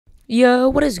Yo,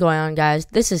 what is going on, guys?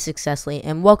 This is Successly,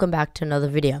 and welcome back to another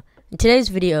video. In today's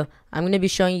video, I'm going to be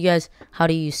showing you guys how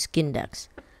to use Skindex.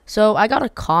 So I got a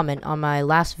comment on my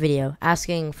last video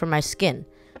asking for my skin,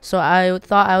 so I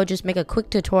thought I would just make a quick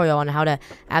tutorial on how to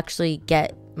actually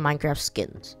get Minecraft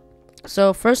skins.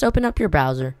 So first, open up your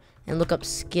browser and look up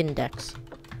Skindex,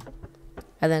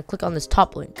 and then click on this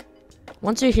top link.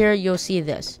 Once you're here, you'll see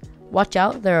this. Watch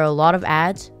out, there are a lot of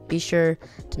ads. Be sure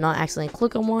to not accidentally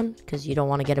click on one because you don't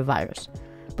want to get a virus.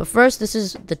 But first, this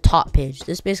is the top page.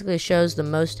 This basically shows the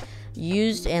most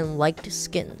used and liked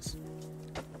skins.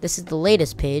 This is the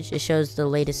latest page. It shows the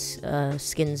latest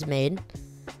skins made.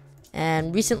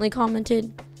 And recently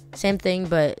commented, same thing,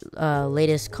 but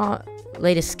latest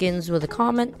skins with a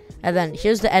comment. And then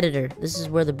here's the editor. This is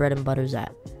where the bread and butter's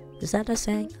at. Is that a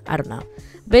saying? I don't know.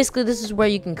 Basically, this is where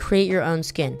you can create your own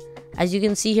skin. As you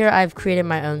can see here, I've created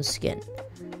my own skin.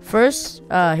 First,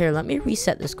 here, let me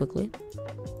reset this quickly.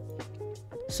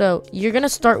 So you're gonna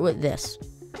start with this,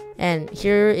 and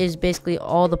here is basically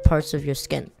all the parts of your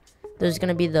skin. There's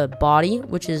gonna be the body,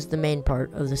 which is the main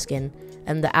part of the skin,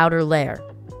 and the outer layer.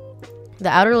 The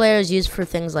outer layer is used for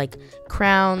things like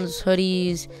crowns,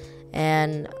 hoodies,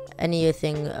 and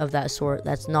anything of that sort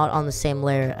that's not on the same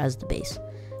layer as the base.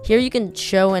 Here you can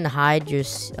show and hide your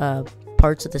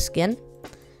parts of the skin,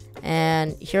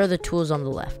 and here are the tools on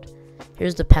the left.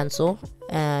 Here's the pencil,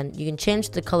 and you can change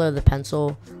the color of the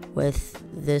pencil with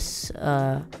this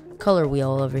color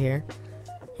wheel over here.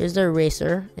 Here's the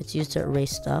eraser. It's used to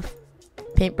erase stuff.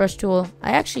 Paintbrush tool.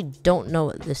 I actually don't know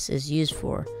what this is used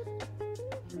for.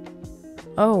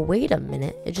 Oh, wait a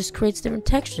minute. It just creates different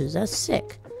textures. That's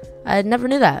sick. I never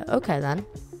knew that. Okay, then.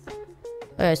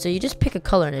 Okay, so you just pick a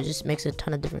color, and it just makes a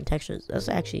ton of different textures. That's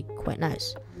actually quite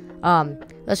nice.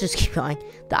 Let's just keep going.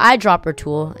 The eyedropper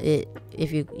tool,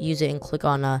 if you use it and click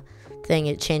on a thing,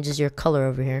 it changes your color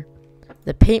over here.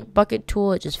 The paint bucket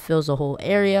tool, it just fills the whole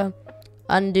area.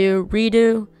 Undo,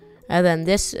 redo, and then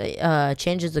this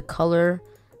changes the color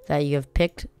that you have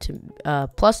picked to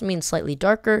plus means slightly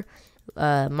darker,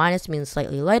 minus means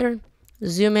slightly lighter.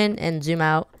 Zoom in and zoom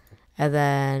out, and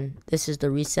then this is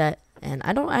the reset, and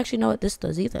I don't actually know what this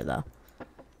does either though.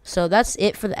 So that's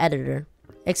it for the editor,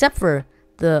 except for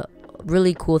the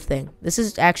really cool thing. This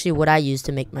is actually what I use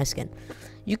to make my skin.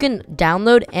 You can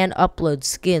download and upload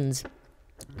skins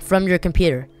from your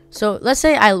computer. So let's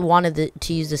say I wanted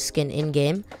to use the skin in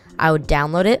game. I would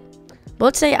download it. But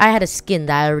let's say I had a skin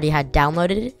that I already had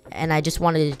downloaded and I just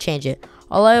wanted to change it.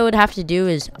 All I would have to do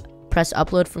is press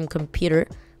upload from computer,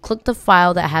 click the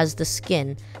file that has the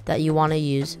skin that you want to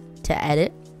use to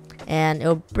edit, and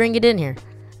it'll bring it in here,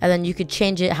 and then you could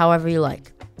change it however you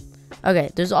like.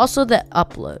 Okay, there's also the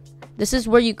upload. This is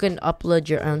where you can upload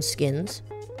your own skins.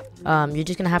 You're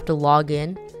just gonna have to log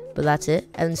in, but that's it.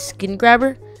 And skin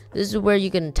grabber, this is where you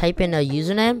can type in a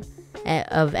username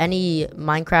of any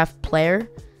Minecraft player,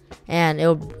 and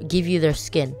it'll give you their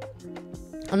skin.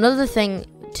 Another thing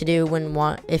to do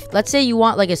if let's say you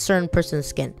want like a certain person's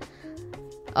skin,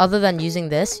 other than using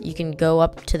this, you can go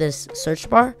up to this search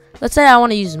bar. Let's say I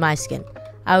want to use my skin.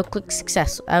 I would click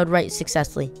success. I would write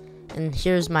successfully. And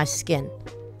here's my skin.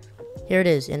 Here it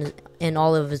is in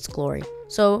all of its glory.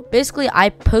 So basically, I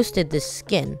posted this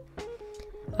skin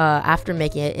after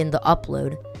making it in the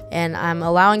upload, and I'm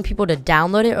allowing people to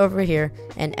download it over here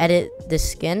and edit this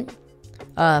skin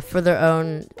for their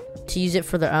own, to use it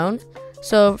for their own.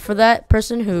 So for that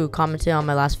person who commented on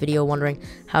my last video wondering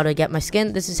how to get my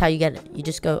skin, this is how you get it. You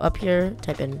just go up here,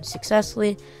 type in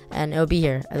successfully, and it'll be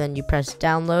here. And then you press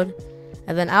download,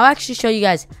 and then I'll actually show you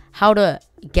guys how to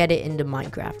get it into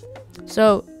Minecraft.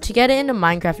 So to get it into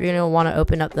Minecraft, you're gonna want to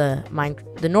open up the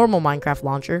normal Minecraft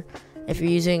launcher. If you're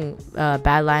using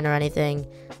Badline or anything,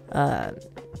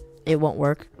 it won't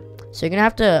work. So you're gonna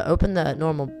have to open the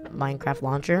normal Minecraft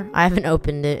launcher. I haven't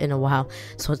opened it in a while,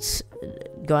 so it's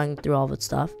going through all of its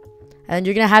stuff. And then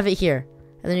you're gonna have it here,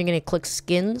 and then you're gonna click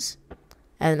skins,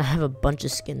 and I have a bunch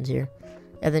of skins here.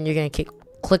 And then you're gonna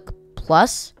click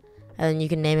plus, and then you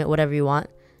can name it whatever you want.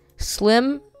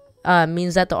 Slim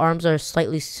means that the arms are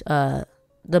slightly,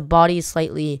 the body is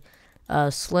slightly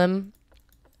slim,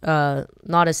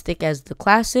 not as thick as the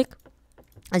classic.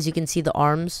 As you can see, the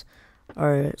arms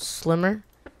are slimmer.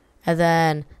 And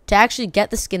then to actually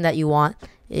get the skin that you want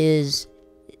is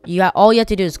all you have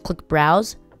to do is click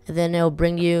browse, and then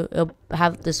it'll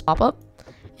have this pop up,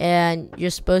 and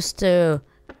you're supposed to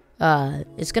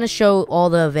it's gonna show all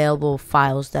the available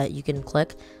files that you can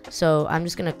click. So I'm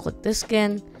just gonna click this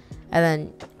skin, and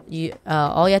then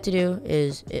all you have to do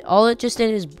is all it just did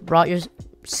is brought your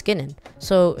skin in.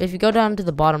 So if you go down to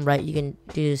the bottom right, you can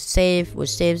do save, which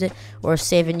saves it, or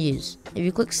save and use. If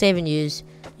you click save and use,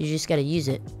 you just gotta use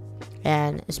it.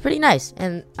 and it's pretty nice.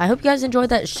 And I hope you guys enjoyed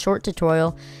that short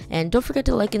tutorial, and don't forget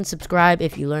to like and subscribe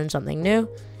if you learned something new,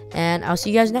 and I'll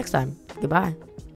see you guys next time. Goodbye.